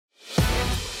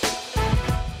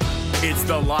It's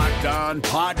the Locked On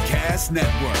Podcast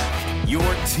Network, your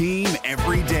team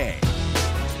every day.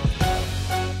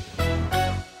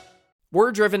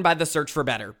 We're driven by the search for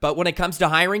better, but when it comes to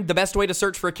hiring, the best way to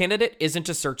search for a candidate isn't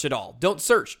to search at all. Don't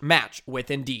search, match with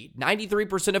Indeed.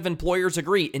 93% of employers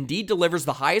agree Indeed delivers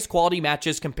the highest quality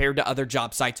matches compared to other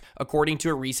job sites, according to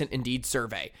a recent Indeed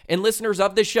survey. And listeners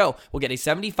of this show will get a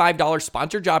 $75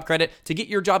 sponsored job credit to get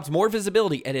your jobs more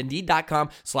visibility at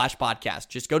Indeed.com/podcast.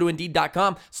 Just go to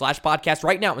Indeed.com/podcast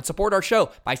right now and support our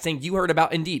show by saying you heard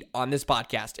about Indeed on this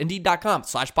podcast.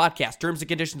 Indeed.com/podcast. Terms and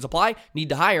conditions apply. Need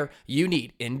to hire? You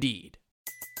need Indeed.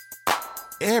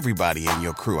 Everybody in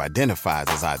your crew identifies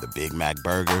as either Big Mac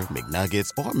Burger,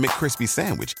 McNuggets, or McCrispy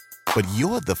Sandwich. But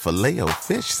you're the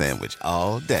Filet-O-Fish Sandwich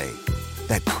all day.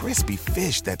 That crispy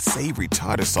fish, that savory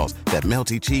tartar sauce, that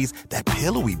melty cheese, that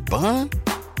pillowy bun.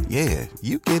 Yeah,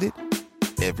 you get it.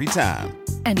 Every time.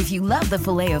 And if you love the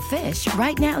Filet-O-Fish,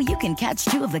 right now you can catch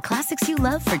two of the classics you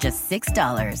love for just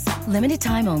 $6. Limited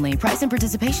time only. Price and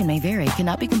participation may vary.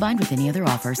 Cannot be combined with any other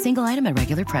offer. Single item at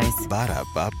regular price.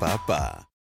 Ba-da-ba-ba-ba.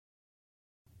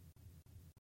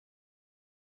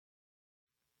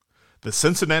 The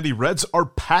Cincinnati Reds are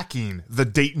packing the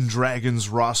Dayton Dragons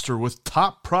roster with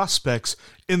top prospects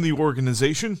in the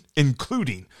organization,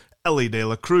 including Elly de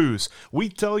la Cruz. We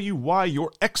tell you why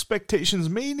your expectations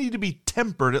may need to be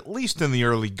tempered, at least in the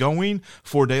early going,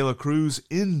 for de la Cruz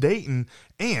in Dayton,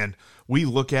 and we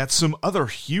look at some other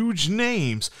huge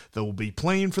names that will be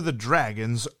playing for the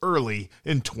Dragons early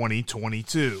in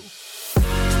 2022.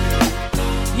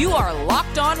 You are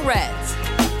Locked On Reds,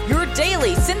 your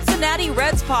daily Cincinnati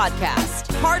Reds podcast,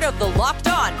 part of the Locked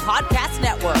On Podcast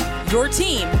Network, your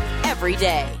team every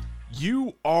day.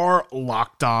 You are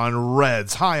Locked On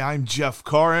Reds. Hi, I'm Jeff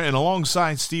Carr, and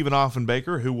alongside Stephen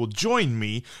Offenbaker, who will join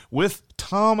me with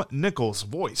Tom Nichols,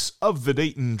 voice of the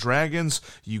Dayton Dragons.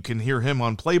 You can hear him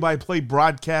on play-by-play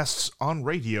broadcasts on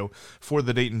radio for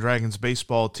the Dayton Dragons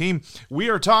baseball team. We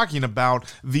are talking about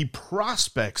the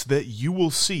prospects that you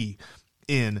will see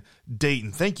in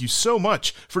Dayton. Thank you so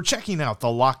much for checking out the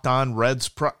Locked On Reds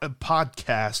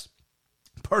podcast,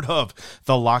 part of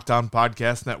the Locked On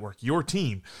Podcast Network, your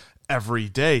team every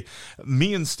day.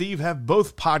 Me and Steve have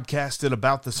both podcasted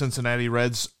about the Cincinnati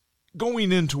Reds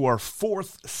going into our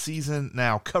fourth season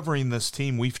now, covering this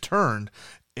team. We've turned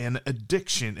an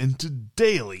addiction into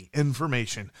daily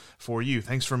information for you.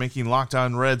 Thanks for making Locked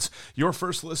On Reds your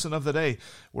first listen of the day.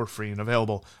 We're free and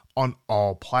available on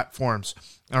all platforms.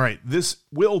 All right, this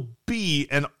will be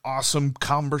an awesome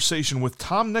conversation with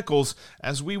Tom Nichols,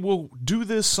 as we will do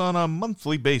this on a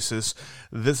monthly basis.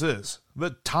 This is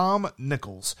the Tom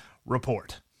Nichols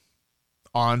Report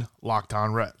on Locked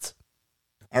On Reds.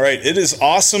 All right, it is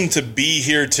awesome to be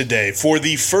here today for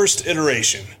the first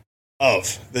iteration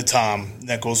of the Tom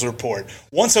Nichols Report.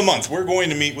 Once a month, we're going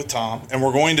to meet with Tom, and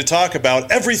we're going to talk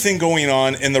about everything going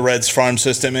on in the Reds farm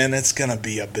system, and it's going to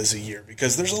be a busy year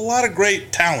because there's a lot of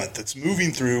great talent that's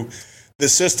moving through the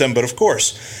system. But, of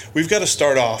course, we've got to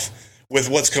start off with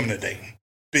what's coming to Dayton,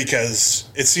 because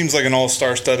it seems like an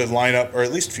all-star studded lineup, or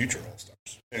at least future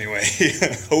all-stars. Anyway,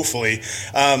 hopefully.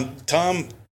 Tom,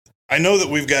 I know that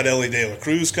we've got Elly de la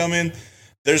Cruz coming.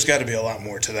 There's got to be a lot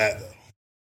more to that, though.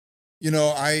 You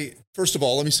know, first of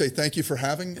all, let me say thank you for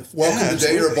welcome to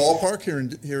Dayton Ballpark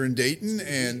here in Dayton,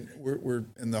 and we're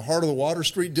in the heart of the Water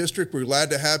Street District. We're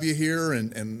glad to have you here,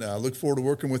 and look forward to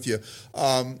working with you.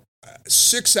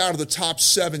 6 out of the top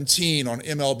 17 on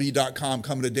MLB.com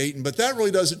coming to Dayton, but that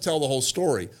really doesn't tell the whole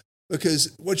story,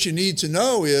 because what you need to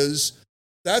know is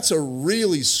that's a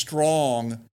really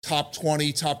strong top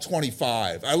 20, top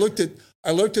 25. I looked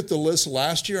at the list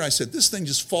last year, and I said, this thing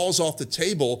just falls off the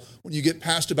table when you get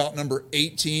past about number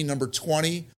 18, number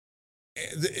 20.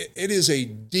 It is a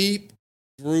deep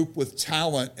group with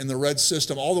talent in the Red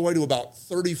system, all the way to about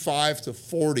 35 to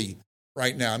 40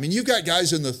 right now. I mean, you've got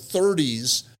guys in the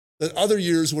 30s that other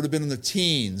years would have been in the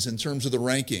teens in terms of the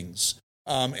rankings.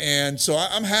 And so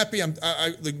I'm happy.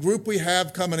 The group we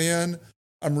have coming in,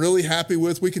 I'm really happy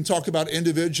with. We can talk about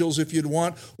individuals if you'd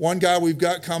want. One guy we've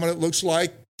got coming, it looks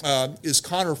like, is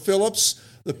Connor Phillips,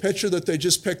 the pitcher that they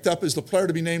just picked up as the player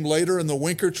to be named later in the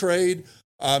Winker trade.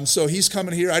 So he's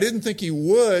coming here. I didn't think he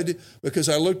would, because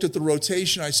I looked at the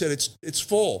rotation. I said it's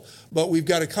full. But we've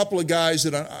got a couple of guys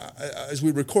that, as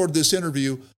we record this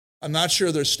interview, I'm not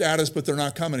sure their status, but they're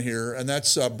not coming here. And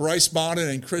that's Bryce Bonnet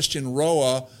and Christian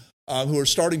Roa, who are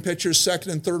starting pitchers,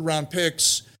 second and third round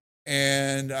picks.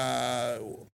 And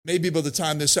maybe by the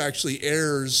time this actually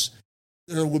airs,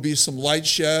 there will be some light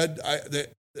shed.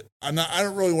 I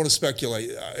don't really want to speculate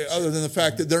other than the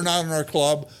fact that they're not in our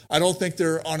club. I don't think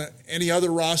they're on any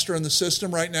other roster in the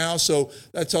system right now. So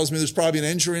that tells me there's probably an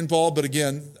injury involved. But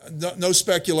again, no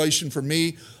speculation for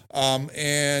me.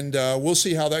 And we'll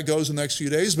see how that goes in the next few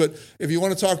days. But if you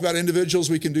want to talk about individuals,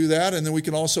 we can do that. And then we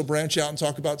can also branch out and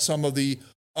talk about some of the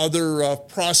other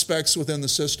prospects within the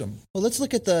system. Well, let's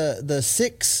look at the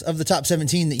 6 of the top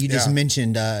 17 that you just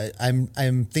mentioned.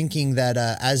 I'm thinking that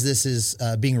as this is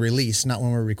being released, not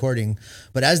when we're recording,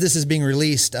 but as this is being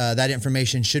released, that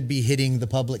information should be hitting the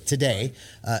public today.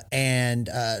 And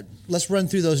let's run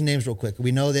through those names real quick.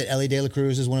 We know that Elly De La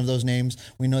Cruz is one of those names.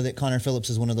 We know that Connor Phillips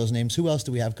is one of those names. Who else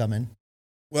do we have coming?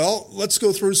 Well, let's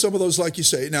go through some of those, like you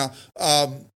say. Now,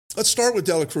 let's start with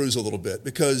De La Cruz a little bit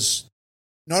because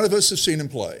none of us have seen him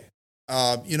play.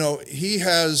 He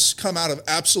has come out of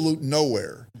absolute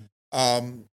nowhere.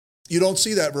 You don't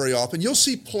see that very often. You'll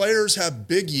see players have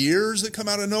big years that come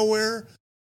out of nowhere.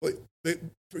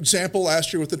 For example,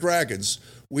 last year with the Dragons,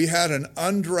 we had an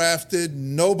undrafted,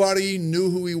 nobody knew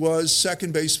who he was,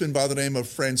 second baseman by the name of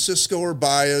Francisco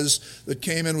Urbaez that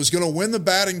came in, was going to win the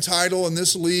batting title in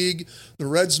this league. The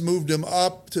Reds moved him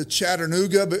up to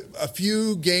Chattanooga, but a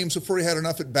few games before he had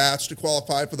enough at-bats to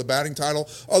qualify for the batting title.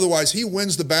 Otherwise, he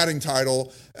wins the batting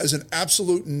title as an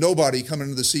absolute nobody coming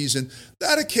into the season.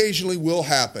 That occasionally will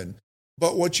happen.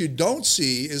 But what you don't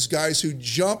see is guys who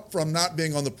jump from not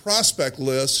being on the prospect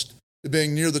list to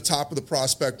being near the top of the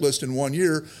prospect list in 1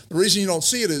 year. The reason you don't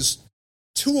see it is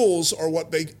tools are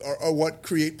what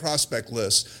create prospect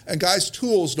lists. And guys'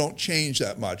 tools don't change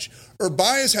that much.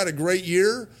 Urbaez had a great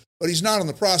year, but he's not on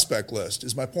the prospect list,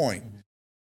 is my point.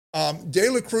 De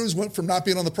La Cruz went from not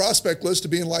being on the prospect list to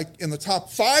being like in the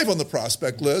top 5 on the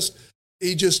prospect list.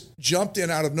 He just jumped in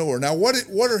out of nowhere. Now, what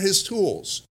are his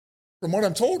tools? From what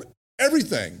I'm told,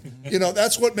 everything.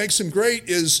 That's what makes him great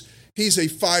is he's a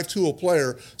 5-tool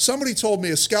player.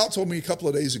 A scout told me a couple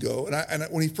of days ago, and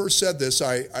when he first said this,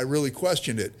 I really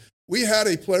questioned it. We had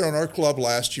a player on our club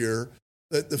last year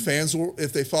that the fans,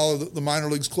 if they follow the minor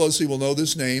leagues closely, will know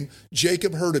this name,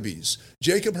 Jacob Hurtubise.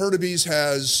 Jacob Hurtubise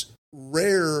has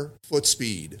rare foot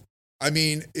speed. I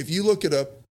mean, if you look at a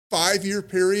 5-year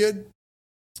period,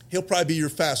 he'll probably be your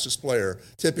fastest player,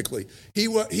 typically. He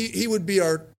would be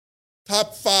our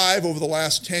top 5 over the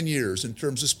last 10 years in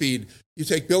terms of speed. You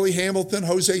take Billy Hamilton,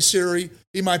 Jose Siri,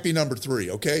 he might be number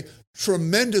 3, okay?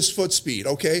 Tremendous foot speed,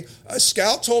 okay? A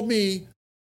scout told me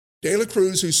De La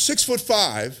Cruz, who's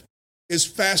 6'5", is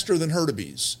faster than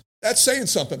Hurtubise. That's saying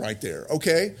something right there,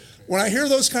 okay? When I hear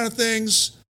those kind of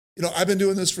things, I've been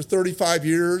doing this for 35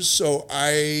 years, so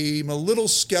I'm a little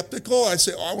skeptical. I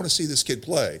say, I want to see this kid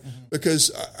play because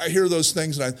I hear those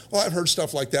things and I've heard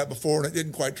stuff like that before and it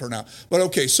didn't quite turn out. But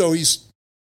okay, so he's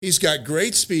got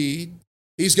great speed.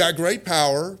 He's got great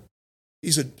power.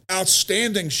 He's an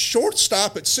outstanding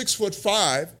shortstop at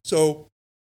 6'5". So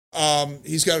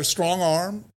he's got a strong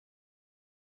arm.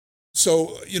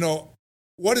 So,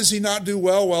 what does he not do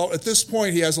well? Well, at this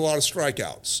point, he has a lot of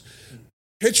strikeouts.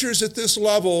 Pitchers at this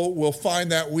level will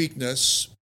find that weakness,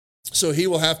 so he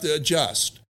will have to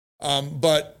adjust.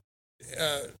 But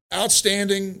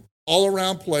outstanding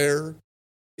all-around player.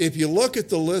 If you look at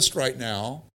the list right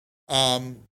now,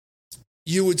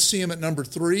 you would see him at number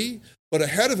 3, but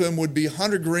ahead of him would be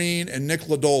Hunter Green and Nick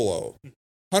Lodolo.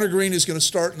 Hunter Green is going to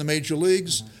start in the major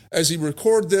leagues. As he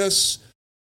record this,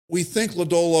 we think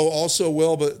Lodolo also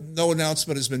will, but no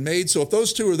announcement has been made. So if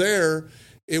those two are there,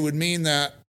 it would mean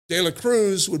that De La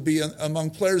Cruz would be among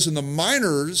players in the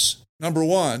minors, number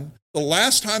 1. The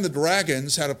last time the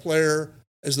Dragons had a player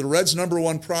as the Reds' number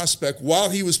 1 prospect while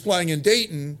he was playing in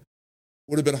Dayton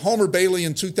would have been Homer Bailey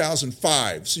in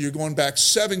 2005. So you're going back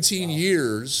 17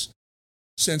 years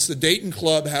since the Dayton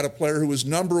club had a player who was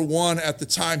number 1 at the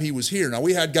time he was here. Now,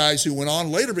 we had guys who went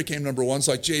on later became number 1s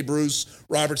like Jay Bruce,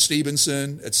 Robert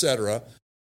Stevenson, etc.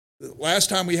 The last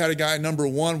time we had a guy number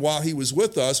 1 while he was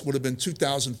with us would have been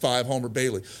 2005 Homer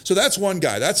Bailey. So that's one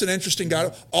guy. That's an interesting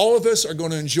guy. All of us are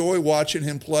going to enjoy watching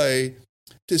him play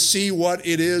to see what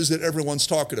it is that everyone's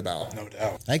talking about. No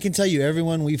doubt. I can tell you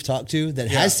everyone we've talked to that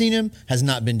has seen him has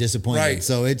not been disappointed. Right.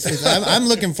 So I'm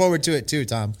looking forward to it too,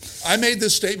 Tom. I made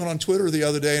this statement on Twitter the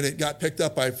other day, and it got picked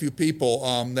up by a few people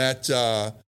and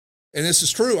this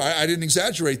is true, I didn't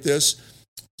exaggerate this,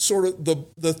 sort of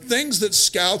the things that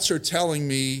scouts are telling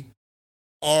me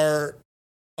are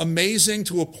amazing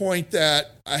to a point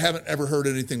that I haven't ever heard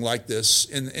anything like this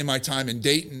in my time in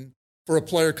Dayton for a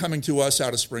player coming to us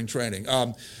out of spring training.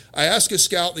 I asked a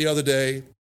scout the other day,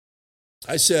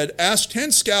 I said, ask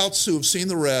 10 scouts who have seen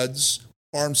the Reds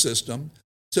farm system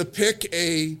to pick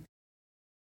a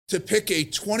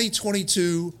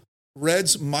 2022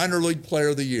 Reds minor league player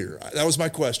of the year. That was my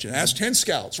question. Ask 10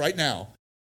 scouts right now,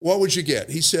 what would you get?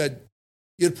 He said,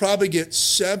 you'd probably get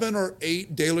 7 or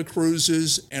 8 De La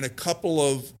Cruzes and a couple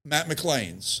of Matt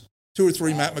McLeans, 2 or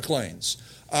 3 Matt McLeans.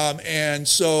 And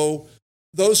so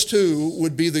those two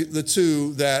would be the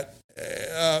two that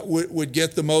would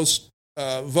get the most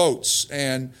votes.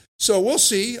 And so we'll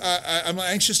see. I'm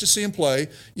anxious to see him play.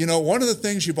 You know, one of the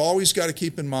things you've always got to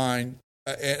keep in mind,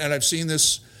 and I've seen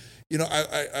this, you know,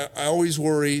 I always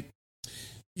worry,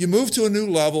 you move to a new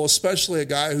level, especially a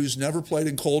guy who's never played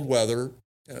in cold weather.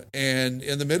 And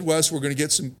in the Midwest, we're going to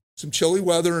get some chilly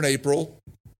weather in April.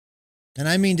 And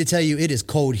I mean to tell you, it is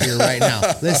cold here right now.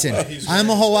 Listen, I'm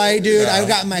a Hawaii dude. I've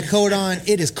got my coat on.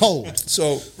 It is cold.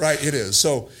 So, right, it is.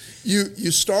 So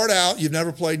you start out, you've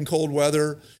never played in cold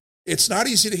weather. It's not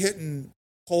easy to hit in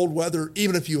cold weather,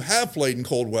 even if you have played in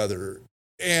cold weather.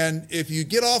 And if you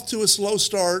get off to a slow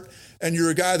start and you're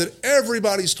a guy that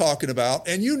everybody's talking about,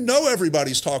 and you know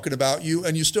everybody's talking about you,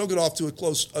 and you still get off to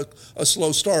a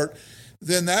slow start,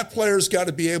 then that player's got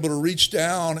to be able to reach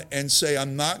down and say,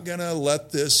 I'm not going to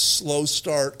let this slow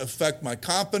start affect my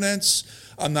confidence.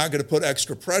 I'm not going to put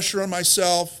extra pressure on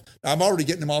myself. I'm already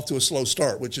getting him off to a slow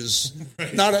start, which is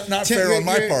not fair on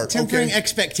my part. Tempering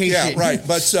expectation. Yeah, right.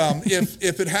 But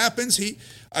if it happens,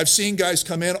 I've seen guys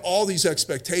come in, all these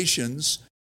expectations,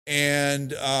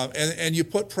 and you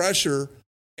put pressure,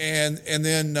 and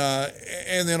then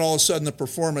all of a sudden the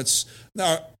performance.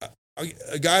 Now,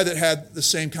 a guy that had the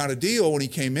same kind of deal when he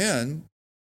came in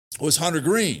was Hunter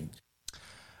Green.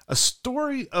 A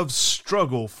story of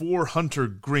struggle for Hunter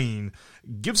Green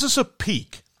gives us a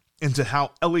peek into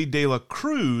how Elly De La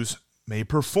Cruz may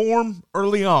perform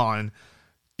early on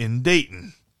in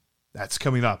Dayton. That's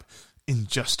coming up in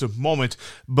just a moment.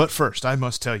 But first, I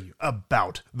must tell you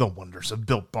about the wonders of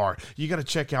Built Bar. You got to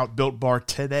check out Built Bar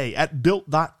today at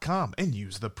Built.com and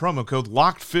use the promo code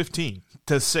LOCKED15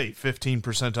 to save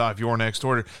 15% off your next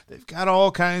order. They've got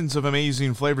all kinds of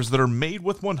amazing flavors that are made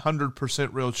with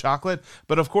 100% real chocolate.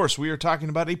 But of course, we are talking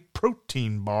about a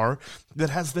protein bar that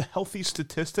has the healthy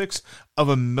statistics of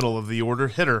a middle-of-the-order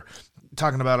hitter.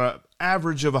 Talking about an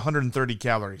average of 130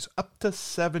 calories, up to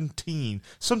 17,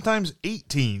 sometimes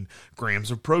 18 grams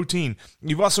of protein.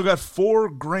 You've also got 4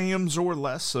 grams or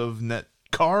less of net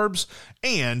carbs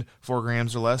and 4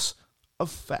 grams or less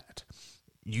of fat.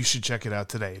 You should check it out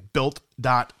today at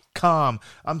Built.com.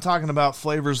 I'm talking about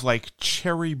flavors like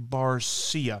Cherry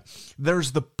Barcia.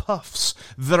 There's the Puffs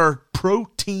that are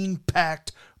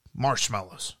protein-packed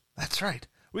marshmallows. That's right.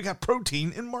 We got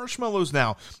protein in marshmallows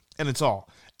now. And it's all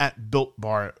at Built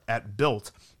Bar at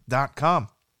Built.com.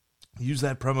 Use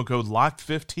that promo code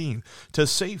LOCKED15 to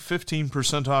save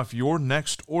 15% off your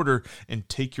next order and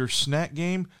take your snack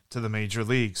game to the major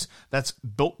leagues. That's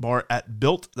Built Bar at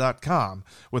Built.com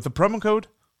with the promo code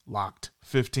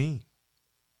LOCKED15.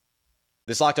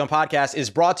 This Locked On podcast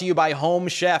is brought to you by Home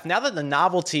Chef. Now that the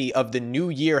novelty of the new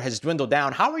year has dwindled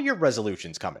down, how are your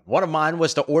resolutions coming? One of mine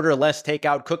was to order less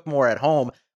takeout, cook more at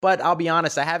home. But I'll be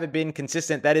honest, I haven't been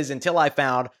consistent. That is until I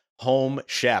found Home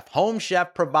Chef. Home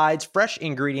Chef provides fresh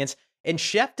ingredients and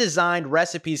chef-designed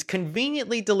recipes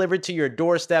conveniently delivered to your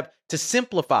doorstep to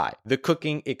simplify the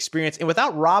cooking experience and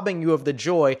without robbing you of the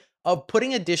joy of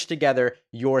putting a dish together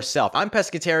yourself. I'm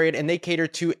pescatarian, and they cater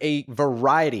to a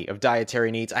variety of dietary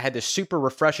needs. I had this super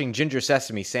refreshing ginger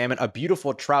sesame salmon, a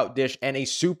beautiful trout dish, and a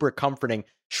super comforting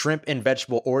shrimp and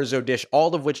vegetable orzo dish,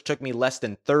 all of which took me less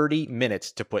than 30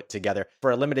 minutes to put together.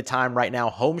 For a limited time right now,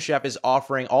 Home Chef is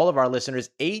offering all of our listeners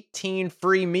 18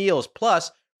 free meals,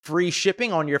 plus free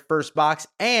shipping on your first box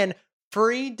and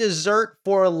free dessert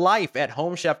for life at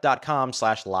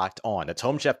homechef.com/lockedon. That's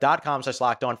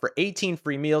homechef.com/lockedon for 18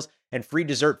 free meals and free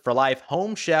dessert for life.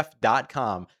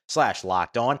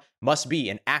 Homechef.com/lockedon. Must be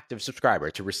an active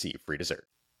subscriber to receive free dessert.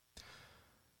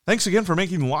 Thanks again for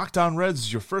making Locked On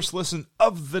Reds your first listen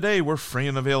of the day. We're free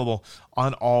and available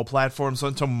on all platforms.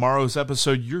 On tomorrow's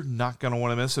episode, you're not going to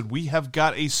want to miss it. We have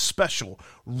got a special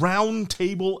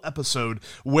roundtable episode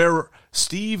where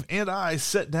Steve and I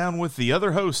sit down with the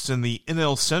other hosts in the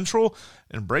NL Central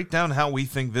and break down how we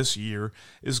think this year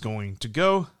is going to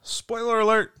go. Spoiler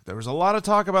alert, there was a lot of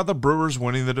talk about the Brewers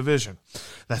winning the division.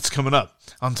 That's coming up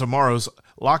on tomorrow's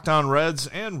Locked On Reds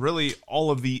and really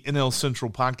all of the NL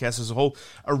Central podcasts as a whole.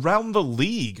 Around the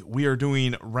league, we are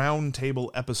doing roundtable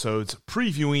episodes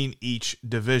previewing each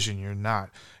division. You're not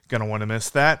going to want to miss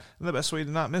that. And the best way to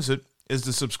not miss it is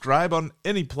to subscribe on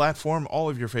any platform, all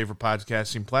of your favorite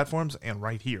podcasting platforms, and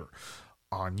right here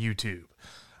on YouTube.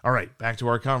 All right, back to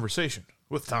our conversation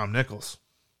with Tom Nichols.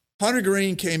 Hunter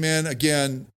Green came in,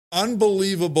 again,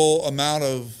 unbelievable amount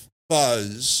of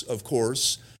buzz, of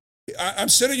course. I'm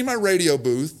sitting in my radio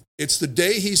booth It's the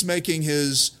day he's making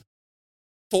his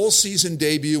full season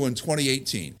debut in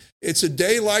 2018. It's a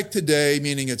day like today,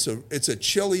 meaning it's a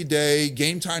chilly day.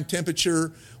 Game time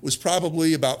temperature was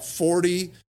probably about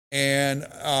 40. And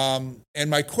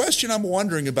my question I'm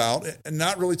wondering about, and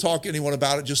not really talking to anyone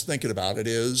about it, just thinking about it,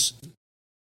 is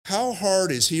how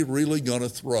hard is he really going to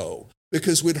throw?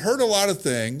 Because we'd heard a lot of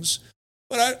things,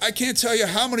 but I can't tell you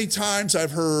how many times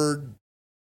I've heard,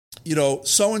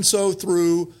 so-and-so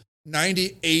threw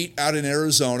 98 out in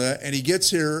Arizona, and he gets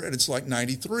here and it's like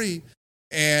 93,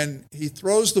 and he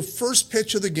throws the first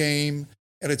pitch of the game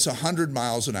and it's 100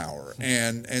 miles an hour.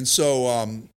 And so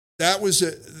that was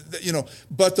it,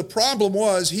 but the problem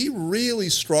was he really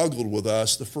struggled with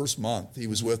us the first month he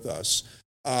was with us.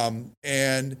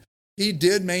 And he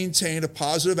did maintain a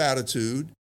positive attitude.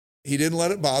 He didn't let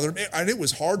it bother him. And it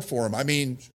was hard for him. I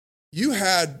mean, you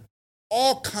had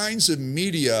all kinds of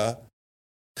media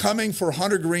coming for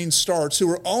Hunter Green starts who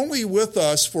were only with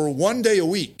us for one day a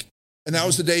week. And that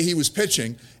was the day he was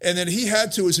pitching. And then he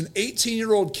had to, as an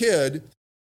 18-year-old kid,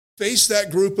 face that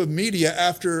group of media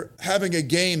after having a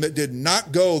game that did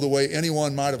not go the way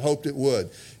anyone might have hoped it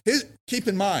would. Keep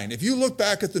in mind, if you look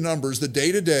back at the numbers, the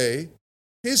day-to-day,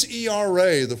 his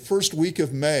ERA the first week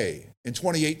of May in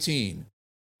 2018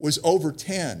 was over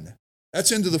 10.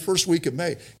 That's into the first week of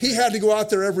May. He had to go out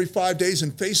there every 5 days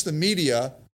and face the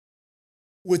media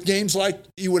with games like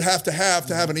you would have to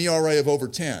have an ERA of over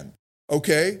 10.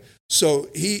 Okay? So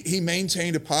he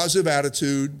maintained a positive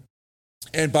attitude.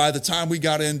 And by the time we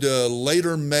got into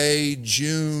later May,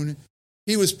 June,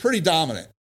 he was pretty dominant.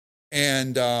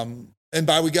 And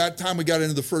by the time we got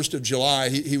into the 1st of July,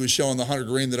 he was showing the Hunter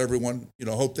Green that everyone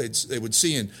hoped they would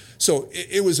see. And so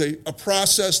it was a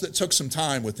process that took some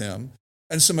time with him,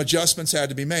 and some adjustments had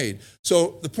to be made.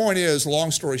 So the point is, long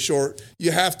story short,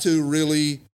 you have to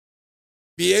really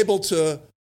be able to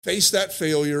face that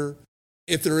failure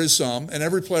if there is some, and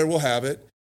every player will have it,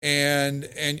 and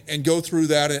go through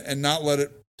that and not let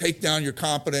it take down your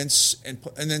confidence and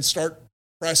then start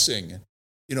pressing,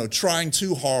 trying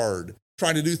too hard,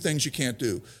 trying to do things you can't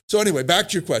do. So anyway, back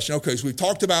to your question. Okay, so we've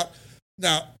talked about,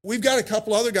 now we've got a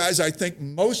couple other guys I think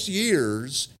most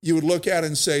years you would look at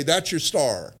and say, that's your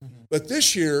star. Mm-hmm. But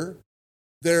this year,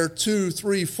 they're 2,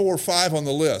 3, 4, 5 on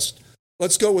the list.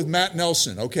 Let's go with Matt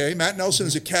Nelson, okay? Matt Nelson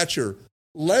is a catcher,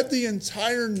 led the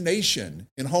entire nation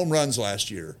in home runs last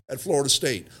year at Florida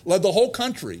State, led the whole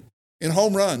country in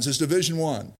home runs as Division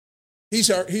I.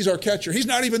 He's our catcher. He's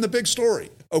not even the big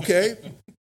story, okay?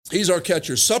 He's our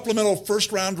catcher. Supplemental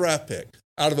first-round draft pick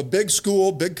out of a big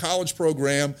school, big college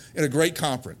program in a great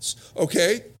conference,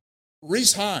 okay?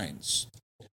 Rhys Hines.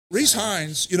 Rhys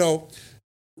Hines,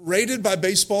 rated by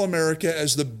Baseball America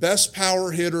as the best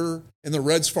power hitter in the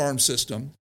Reds farm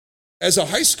system. As a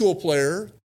high school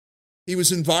player, he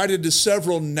was invited to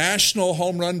several national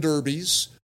home run derbies.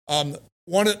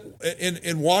 One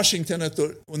in Washington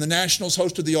when the Nationals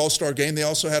hosted the All-Star game, they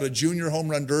also had a junior home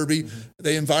run derby. Mm-hmm.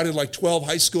 They invited like 12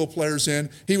 high school players in.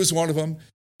 He was one of them.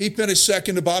 He finished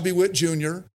second to Bobby Witt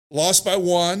Jr., lost by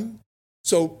 1.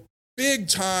 So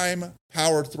big-time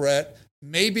power threat.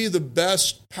 Maybe the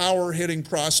best power-hitting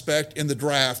prospect in the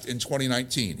draft in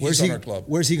 2019. He's on our club.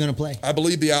 Where's he going to play? I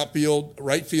believe the outfield,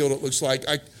 right field, it looks like.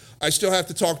 I still have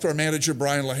to talk to our manager,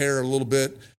 Brian LaHare, a little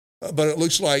bit, but it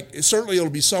looks like certainly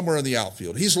it'll be somewhere in the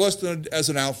outfield. He's listed as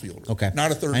an outfielder, okay, not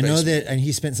a third baseman. I know that, and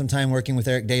he spent some time working with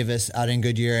Eric Davis out in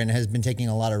Goodyear and has been taking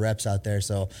a lot of reps out there.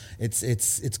 So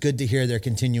it's good to hear they're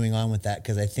continuing on with that,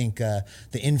 because I think the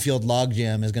infield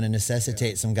logjam is going to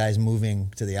necessitate some guys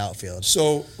moving to the outfield.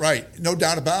 So, right, no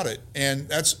doubt about it.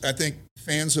 And I think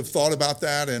fans have thought about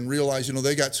that and realized,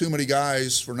 they got too many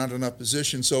guys for not enough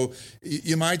positions. So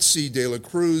you might see De La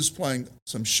Cruz playing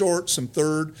some short, some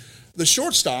third. The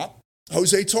shortstop,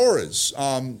 Jose Torres,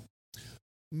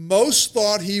 most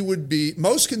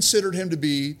considered him to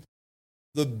be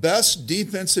the best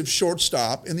defensive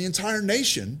shortstop in the entire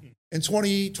nation in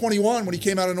 2021 when he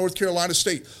came out of North Carolina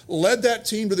State. Led that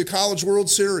team to the College World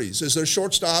Series as their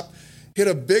shortstop. Hit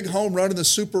a big home run in the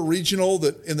Super Regional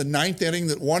that in the 9th inning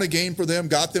that won a game for them,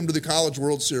 got them to the College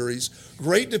World Series.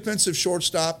 Great defensive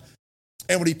shortstop.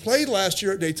 And when he played last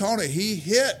year at Daytona, he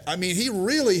hit. I mean, he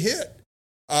really hit.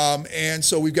 And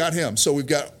so we've got him. So we've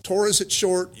got Torres at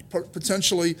short,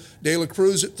 potentially De La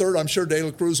Cruz at third. I'm sure De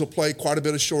La Cruz will play quite a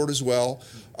bit of short as well.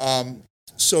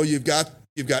 So you've got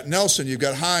Nelson, you've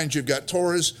got Hines, you've got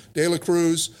Torres, De La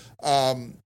Cruz.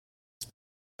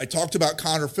 I talked about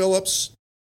Connor Phillips.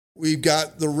 We've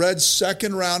got the Reds'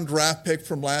 second-round draft pick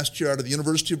from last year out of the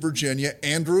University of Virginia,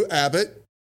 Andrew Abbott.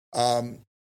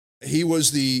 He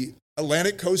was the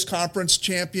Atlantic Coast Conference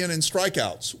champion in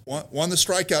strikeouts, won the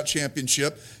strikeout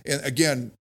championship. And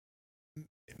again,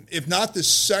 if not the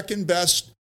second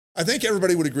best. I think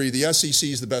everybody would agree the SEC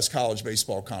is the best college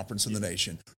baseball conference in the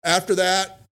nation. After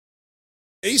that,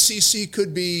 ACC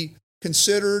could be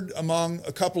considered among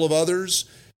a couple of others.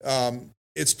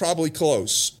 It's probably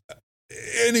close.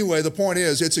 Anyway, the point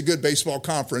is it's a good baseball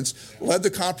conference. Led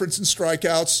the conference in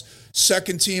strikeouts,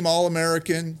 second team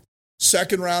All-American,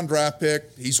 second round draft pick.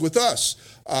 He's with us,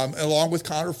 along with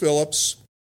Connor Phillips.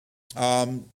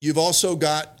 You've also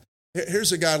got,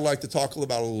 here's a guy I'd like to talk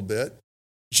about a little bit,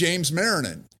 James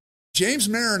Marinan. James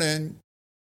Marinan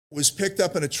was picked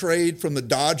up in a trade from the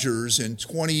Dodgers in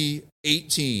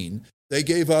 2018. They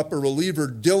gave up a reliever,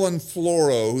 Dylan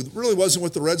Floro, who really wasn't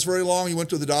with the Reds very long. He went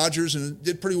to the Dodgers and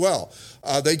did pretty well.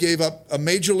 They gave up a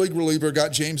major league reliever,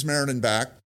 got James Marinan back.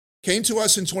 Came to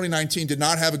us in 2019, did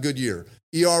not have a good year.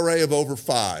 ERA of over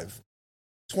 5.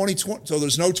 2020, so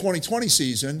there's no 2020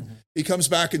 season. He comes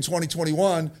back in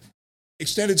 2021,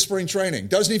 extended spring training.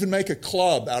 Doesn't even make a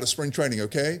club out of spring training,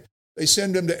 okay? They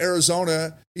send him to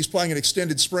Arizona. He's playing in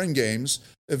extended spring games.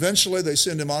 Eventually, they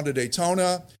send him on to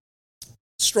Daytona.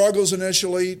 Struggles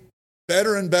initially,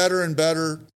 better and better and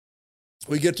better.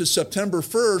 We get to September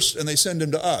 1st, and they send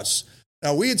him to us.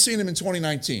 Now, we had seen him in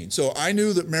 2019, so I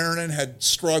knew that Marinan had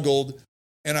struggled.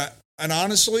 And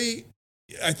honestly,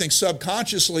 I think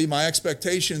subconsciously, my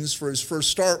expectations for his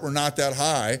first start were not that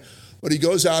high. But he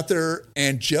goes out there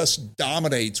and just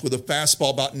dominates with a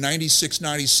fastball about 96,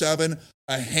 97,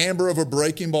 a hammer of a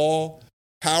breaking ball,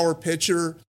 power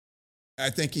pitcher. I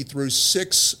think he threw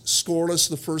 6 scoreless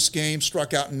the first game,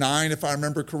 struck out 9, if I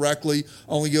remember correctly,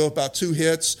 only gave up about 2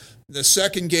 hits. The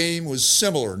second game was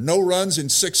similar, no runs in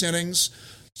 6 innings.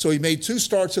 So he made 2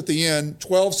 starts at the end,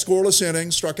 12 scoreless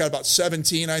innings, struck out about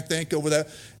 17, I think, over that.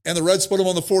 And the Reds put him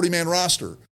on the 40-man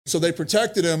roster. So they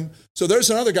protected him. So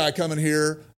there's another guy coming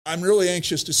here I'm really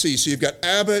anxious to see. So you've got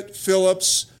Abbott,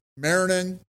 Phillips,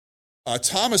 Marinan.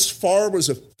 Thomas Farr was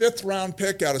a 5th-round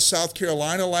pick out of South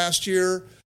Carolina last year,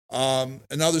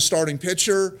 another starting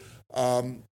pitcher.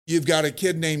 You've got a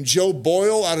kid named Joe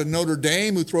Boyle out of Notre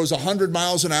Dame who throws 100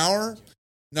 miles an hour,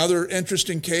 another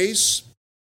interesting case.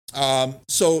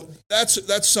 So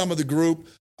that's some of the group.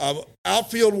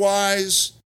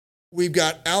 Outfield-wise, we've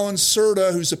got Alan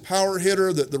Cerda, who's a power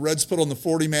hitter that the Reds put on the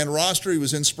 40-man roster. He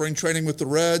was in spring training with the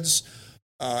Reds.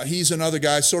 He's another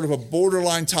guy, sort of a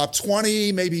borderline top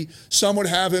 20. Maybe some would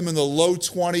have him in the low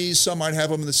 20s. Some might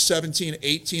have him in the 17,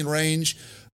 18 range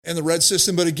in the Red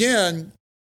system. But again,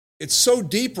 it's so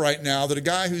deep right now that a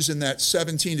guy who's in that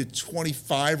 17 to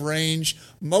 25 range,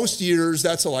 most years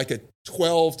that's like a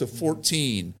 12 to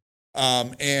 14.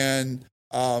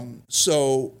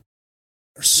 So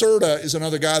Cerda is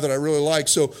another guy that I really like.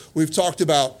 So we've talked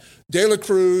about De La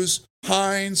Cruz,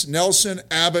 Hines, Nelson,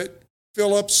 Abbott,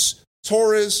 Phillips,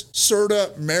 Torres,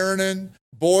 Cerda, Marinan,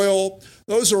 Boyle.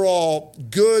 Those are all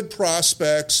good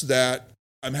prospects that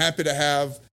I'm happy to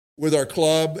have with our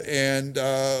club, and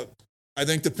I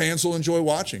think the fans will enjoy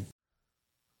watching.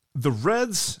 The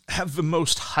Reds have the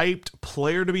most hyped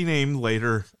player to be named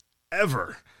later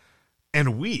ever,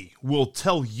 and we will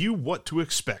tell you what to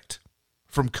expect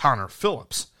from Connor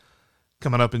Phillips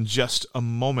coming up in just a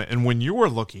moment. And when you're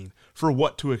looking for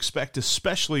what to expect,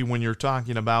 especially when you're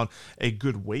talking about a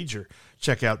good wager,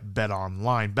 check out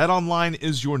BetOnline. BetOnline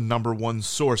is your #1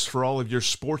 source for all of your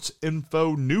sports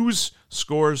info, news,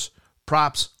 scores,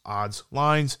 props, odds,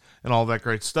 lines, and all that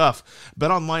great stuff.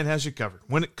 BetOnline has you covered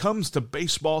when it comes to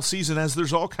baseball season, as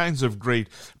there's all kinds of great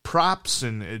props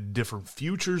and different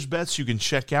futures bets you can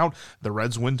check out. The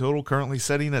Reds win total currently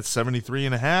setting at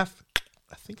 73.5.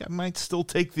 I think I might still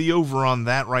take the over on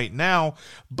that right now,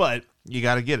 but you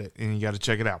got to get it, and you got to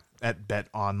check it out at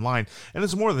BetOnline. And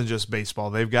it's more than just baseball.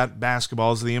 They've got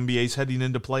basketball as the NBA's heading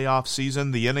into playoff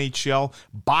season, the NHL,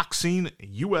 boxing,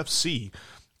 UFC,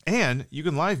 and you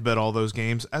can live bet all those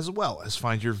games as well as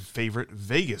find your favorite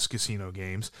Vegas casino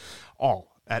games,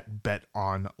 all at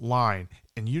BetOnline.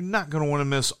 And you're not going to want to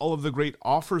miss all of the great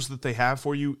offers that they have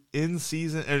for you in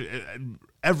season,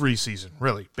 every season,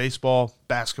 really. Baseball,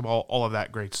 basketball, all of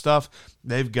that great stuff.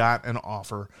 They've got an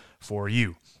offer for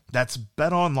you. That's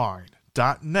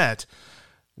betonline.net,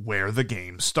 where the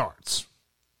game starts.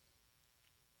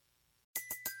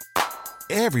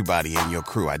 Everybody in your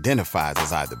crew identifies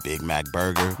as either Big Mac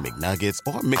Burger, McNuggets,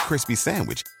 or McCrispy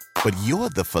Sandwich. But you're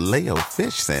the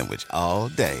Filet-O-Fish Sandwich all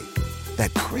day.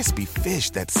 That crispy fish,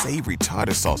 that savory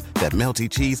tartar sauce, that melty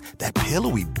cheese, that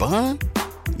pillowy bun.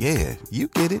 Yeah, you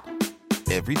get it.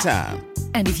 Every time.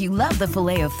 And if you love the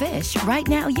Filet-O-Fish, right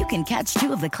now you can catch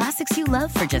 2 of the classics you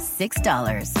love for just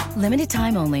 $6. Limited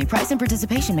time only. Price and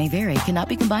participation may vary. Cannot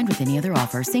be combined with any other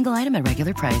offer. Single item at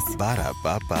regular price.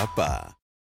 Ba-da-ba-ba-ba.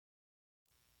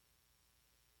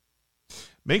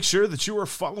 Make sure that you are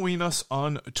following us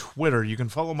on Twitter. You can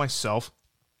follow myself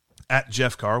at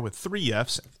Jeff Carr with 3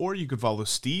 Fs, or you can follow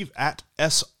Steve at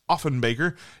S.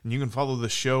 Offenbaker, and you can follow the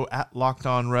show at Locked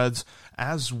On Reds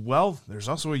as well. There's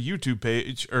also a YouTube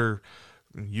page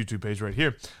right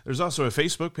here. There's also a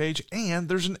Facebook page, and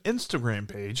there's an Instagram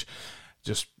page.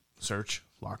 Just search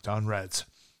Locked On Reds.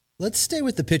 Let's stay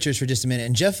with the pitchers for just a minute.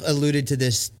 And Jeff alluded to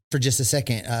this for just a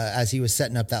second as he was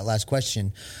setting up that last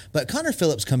question. But Connor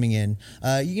Phillips coming in,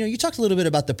 you talked a little bit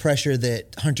about the pressure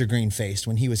that Hunter Green faced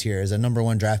when he was here as a number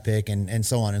 1 draft pick and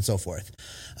so on and so forth.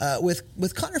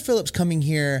 With Connor Phillips coming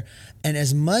here, and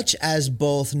as much as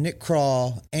both Nick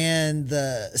Krall and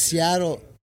the Seattle,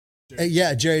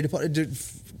 Jerry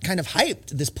kind of hyped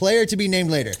this player to be named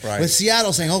later. Right. With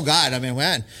Seattle saying, oh, God,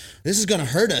 man, this is going to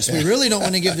hurt us. We really don't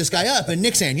want to give this guy up. And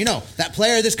Nick saying, that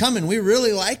player that's coming, we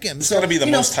really like him. It's got to be the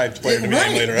most hyped player to be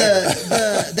named later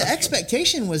ever. The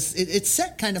expectation was, it's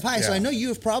set kind of high. Yeah. So I know you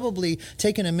have probably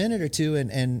taken a minute or two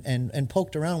and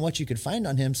poked around what you could find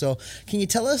on him. So can you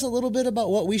tell us a little bit about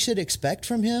what we should expect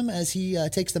from him as he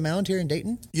takes the mound here in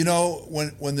Dayton?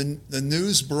 When the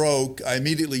news broke, I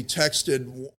immediately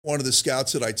texted one of the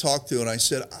scouts that I talked to, and I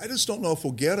said, I just don't know if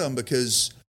we'll get him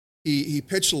because he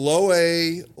pitched low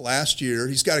A last year.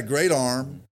 He's got a great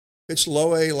arm, pitched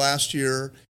low A last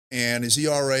year, and his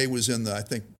ERA was in the, I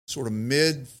think, sort of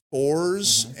mid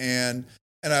 4s. Mm-hmm.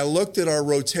 And I looked at our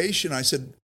rotation. I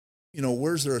said,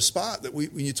 where's there a spot that when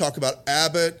you talk about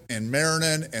Abbott and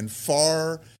Marinan and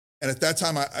Farr, and at that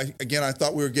time, I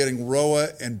thought we were getting Roa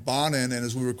and Bonin, and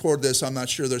as we record this, I'm not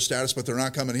sure their status, but they're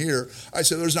not coming here. I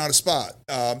said, there's not a spot.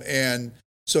 And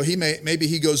so maybe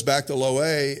he goes back to low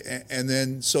A, and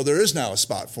then so there is now a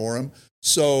spot for him.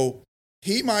 So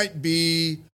he might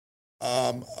be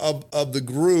of the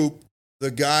group,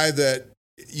 the guy that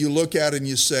you look at and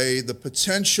you say the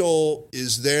potential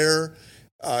is there.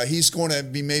 He's going to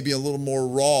be maybe a little more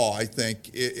raw, I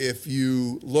think, if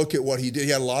you look at what he did.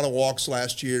 He had a lot of walks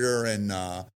last year,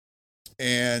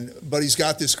 but he's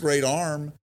got this great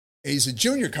arm. He's a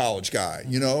junior college guy.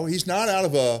 He's not out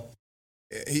of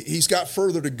he's got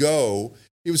further to go.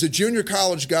 He was a junior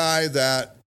college guy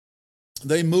that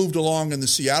they moved along in the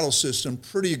Seattle system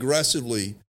pretty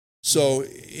aggressively. So,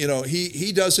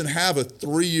 he doesn't have a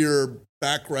 3-year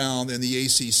background in the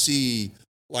ACC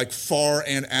like Farr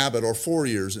and Abbott, or 4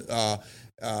 years.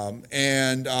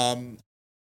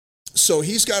 So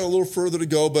he's got a little further to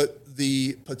go, but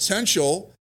the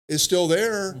potential is still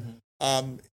there.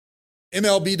 Mm-hmm.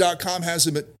 MLB.com has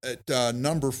him at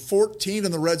number 14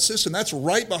 in the Red system. That's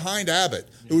right behind Abbott,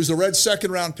 who was the Red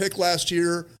second-round pick last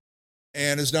year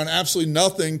and has done absolutely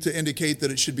nothing to indicate that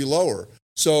it should be lower.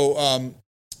 So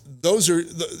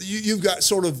you've got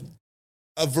sort of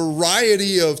a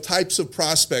variety of types of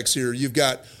prospects here. You've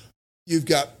got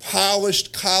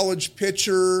polished college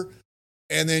pitcher,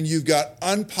 and then you've got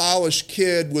unpolished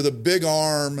kid with a big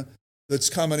arm that's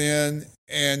coming in.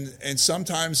 And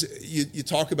sometimes you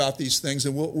talk about these things,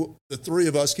 and the 3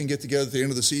 of us can get together at the end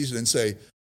of the season and say,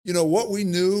 what we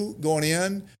knew going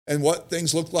in and what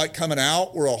things looked like coming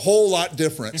out were a whole lot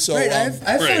different. So right.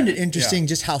 I found it interesting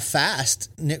just how fast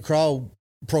Nick Krall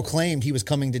proclaimed he was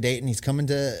coming to Dayton. He's coming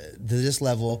to this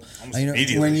level.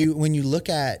 When you look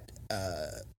at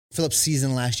Phillips'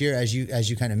 season last year, as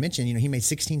you kind of mentioned, he made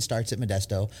 16 starts at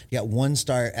Modesto. He got 1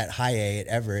 start at High A at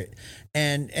Everett,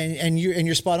 and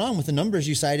you're spot on with the numbers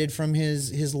you cited from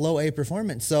his low A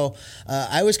performance. So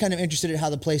I was kind of interested in how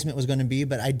the placement was going to be,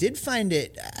 but I did find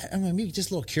it, maybe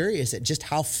just a little curious at just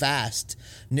how fast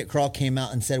Nick Krall came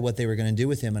out and said what they were going to do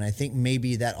with him, and I think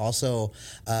maybe that also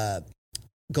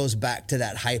goes back to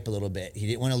that hype a little bit. He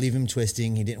didn't want to leave him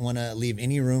twisting. He didn't want to leave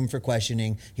any room for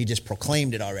questioning. He just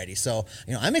proclaimed it already. So,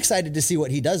 I'm excited to see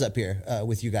what he does up here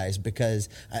with you guys because,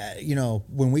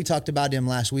 when we talked about him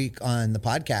last week on the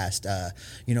podcast,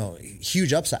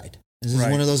 huge upside. This is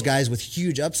one of those guys with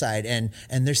huge upside, and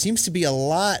there seems to be a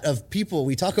lot of people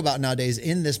we talk about nowadays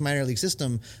in this minor league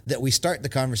system that we start the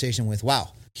conversation with,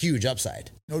 wow, huge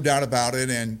upside. No doubt about it.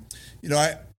 And,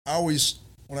 I always,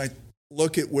 when I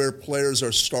look at where players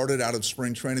are started out of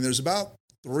spring training, there's about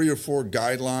 3 or 4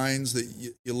 guidelines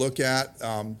that you look at.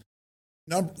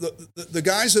 The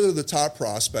guys that are the top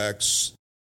prospects,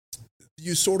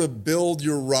 you sort of build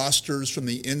your rosters from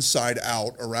the inside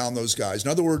out around those guys.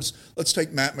 In other words, let's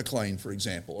take Matt McLain, for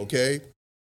example, okay?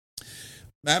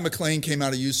 Matt McLain came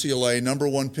out of UCLA, number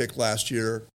 1 pick last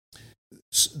year.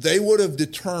 They would have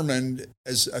determined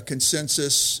as a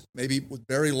consensus, maybe with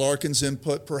Barry Larkin's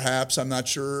input, perhaps, I'm not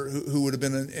sure who would have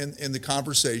been in the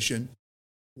conversation,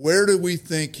 where do we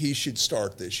think he should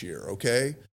start this year,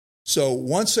 okay? So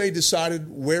once they decided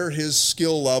where his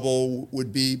skill level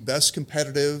would be best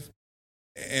competitive,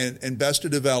 and best to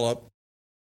develop,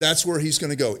 that's where he's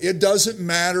going to go. It doesn't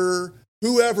matter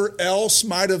whoever else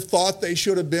might have thought they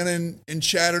should have been in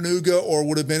Chattanooga or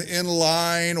would have been in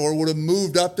line or would have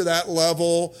moved up to that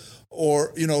level,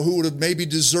 or, who would have maybe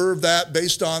deserved that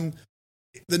based on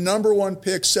the number one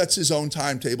pick sets his own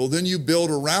timetable. Then you build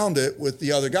around it with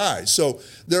the other guys. So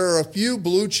there are a few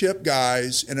blue chip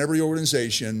guys in every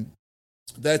organization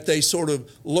that they sort of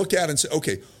look at and say,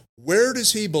 okay, where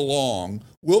does he belong?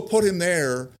 We'll put him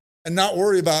there and not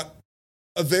worry about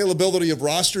availability of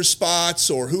roster spots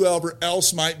or whoever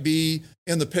else might be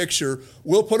in the picture.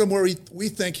 We'll put him where we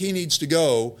think he needs to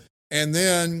go and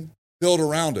then build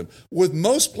around him. With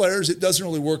most players, it doesn't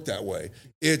really work that way.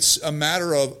 It's a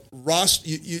matter of roster.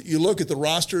 You look at the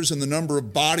rosters and the number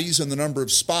of bodies and the number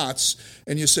of spots,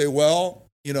 and you say, well,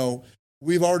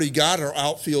 we've already got our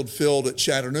outfield filled at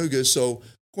Chattanooga. So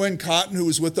Quinn Cotton, who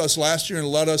was with us last year and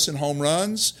led us in home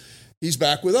runs, he's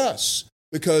back with us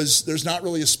because there's not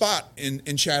really a spot in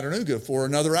Chattanooga for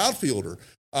another outfielder.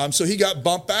 So he got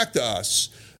bumped back to us.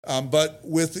 But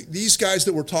with these guys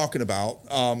that we're talking about,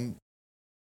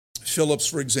 Phillips,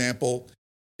 for example,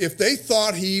 if they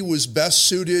thought he was best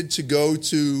suited to go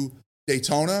to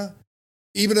Daytona,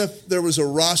 even if there was a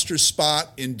roster spot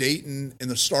in Dayton in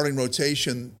the starting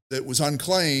rotation that was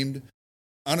unclaimed,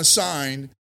 unassigned,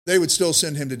 they would still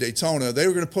send him to Daytona. They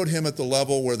were going to put him at the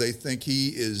level where they think he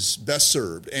is best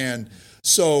served. And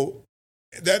so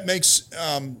that makes,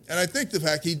 and I think the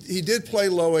fact he did play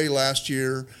low A last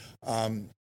year.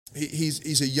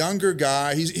 He's a younger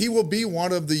guy. He will be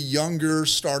one of the younger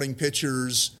starting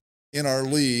pitchers in our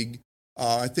league.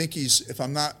 I think he's, if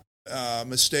I'm not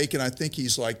mistaken, I think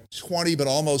he's like 20, but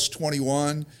almost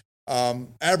 21.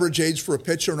 Average age for a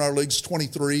pitcher in our league is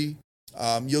 23.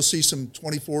 You'll see some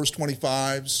 24s,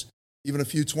 25s, even a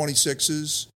few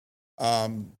 26s.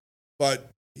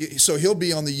 So he'll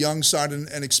be on the young side,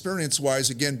 and experience-wise,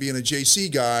 again, being a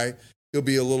JC guy, he'll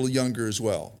be a little younger as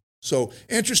well. So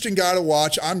interesting guy to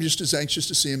watch. I'm just as anxious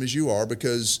to see him as you are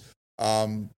because,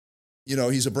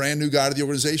 he's a brand new guy to the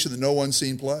organization that no one's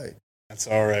seen play. That's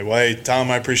all right. Well, hey,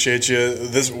 Tom, I appreciate you.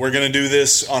 We're going to do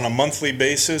this on a monthly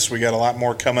basis. We got a lot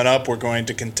more coming up. We're going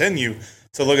to continue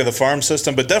to look at the farm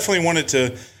system, but definitely wanted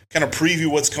to kind of preview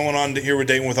what's going on here with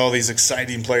Dayton with all these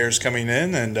exciting players coming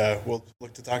in, and we'll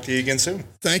look to talk to you again soon.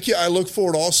 Thank you. I look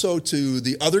forward also to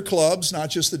the other clubs, not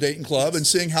just the Dayton club, and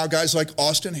seeing how guys like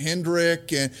Austin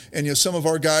Hendrick and some of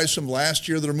our guys from last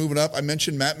year that are moving up. I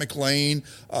mentioned Matt McLean.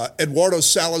 Eduardo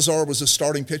Salazar was a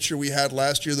starting pitcher we had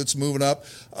last year that's moving up.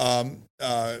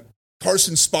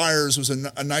 Carson Spires was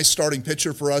a nice starting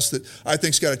pitcher for us that I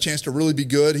think's got a chance to really be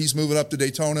good. He's moving up to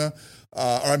Daytona.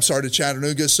 To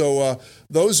Chattanooga. So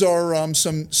those are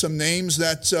some names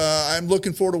that I'm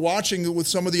looking forward to watching with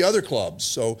some of the other clubs.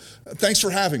 So thanks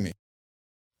for having me.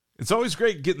 It's always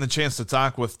great getting the chance to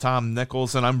talk with Tom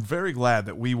Nichols, and I'm very glad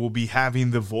that we will be having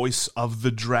the voice of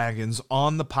the Dragons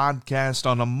on the podcast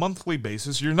on a monthly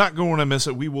basis. You're not going to miss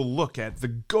it. We will look at the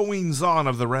goings-on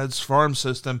of the Reds farm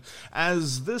system,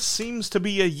 as this seems to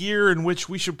be a year in which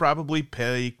we should probably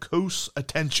pay close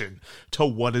attention to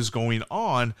what is going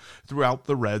on throughout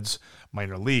the Reds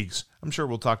minor leagues. I'm sure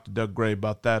we'll talk to Doug Gray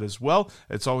about that as well.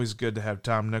 It's always good to have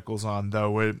Tom Nichols on,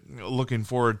 though. We're looking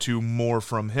forward to more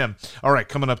from him. All right,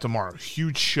 coming up tomorrow,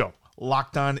 huge show.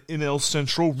 Locked On NL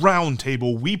Central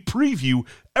Roundtable. We preview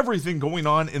everything going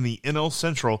on in the NL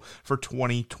Central for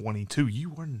 2022.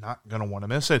 You are not going to want to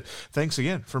miss it. Thanks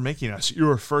again for making us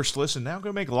your first listen. Now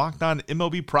go make Locked On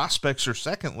MLB Prospects your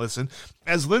second listen,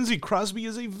 as Lindsey Crosby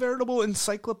is a veritable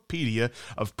encyclopedia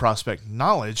of prospect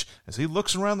knowledge as he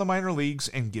looks around the minor leagues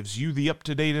and gives you the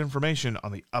up-to-date information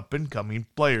on the up-and-coming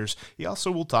players. He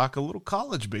also will talk a little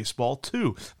college baseball,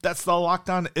 too. That's the Locked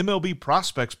On MLB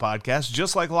Prospects podcast,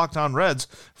 just like Locked On Reds,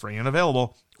 free and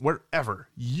available wherever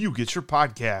you get your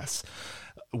podcasts.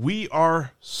 We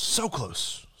are so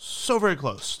close, so very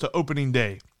close to opening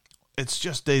day. It's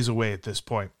just days away at this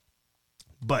point.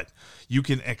 But you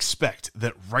can expect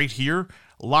that right here,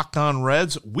 Locked On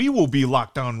Reds, we will be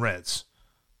Locked On Reds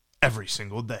every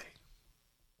single day.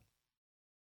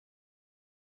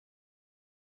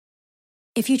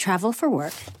 If you travel for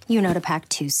work, you know to pack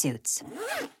 2 suits.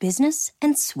 Business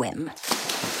and swim.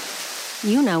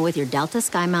 You know, with your Delta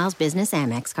SkyMiles Business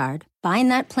Amex card, buying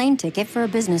that plane ticket for a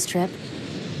business trip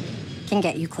can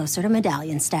get you closer to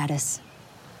medallion status.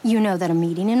 You know that a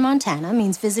meeting in Montana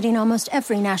means visiting almost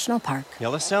every national park.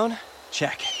 Yellowstone?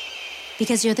 Check.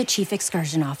 Because you're the chief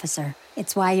excursion officer.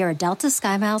 It's why you're a Delta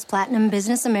SkyMiles Platinum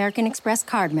Business American Express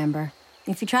card member.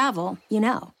 If you travel, you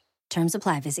know. Terms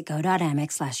apply. Visit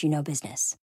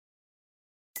go.amex/you-know-business.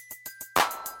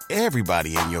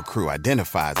 Everybody in your crew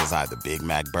identifies as either Big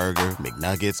Mac Burger,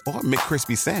 McNuggets, or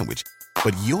McCrispy Sandwich.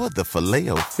 But you're the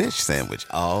Filet-O-Fish Sandwich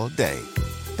all day.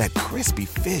 That crispy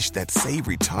fish, that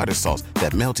savory tartar sauce,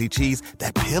 that melty cheese,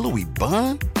 that pillowy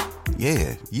bun.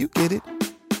 Yeah, you get it.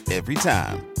 Every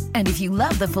time. And if you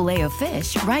love the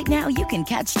Filet-O-Fish, right now you can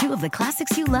catch two of the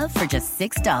classics you love for just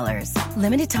 $6.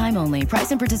 Limited time only.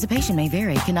 Price and participation may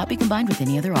vary. Cannot be combined with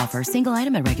any other offer. Single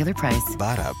item at regular price.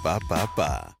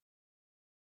 Ba-da-ba-ba-ba.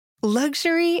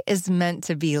 Luxury is meant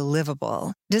to be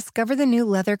livable. Discover the new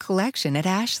leather collection at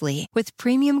Ashley with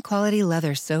premium quality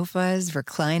leather sofas,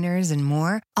 recliners, and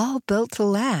more, all built to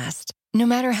last. No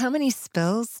matter how many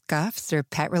spills, scuffs, or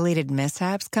pet-related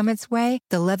mishaps come its way,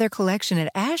 the leather collection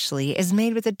at Ashley is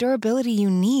made with the durability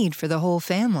you need for the whole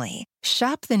family.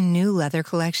 Shop the new leather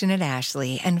collection at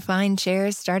Ashley and find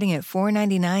chairs starting at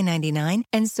 $499.99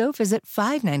 and sofas at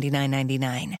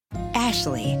 $599.99.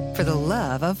 Ashley, for the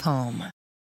love of home.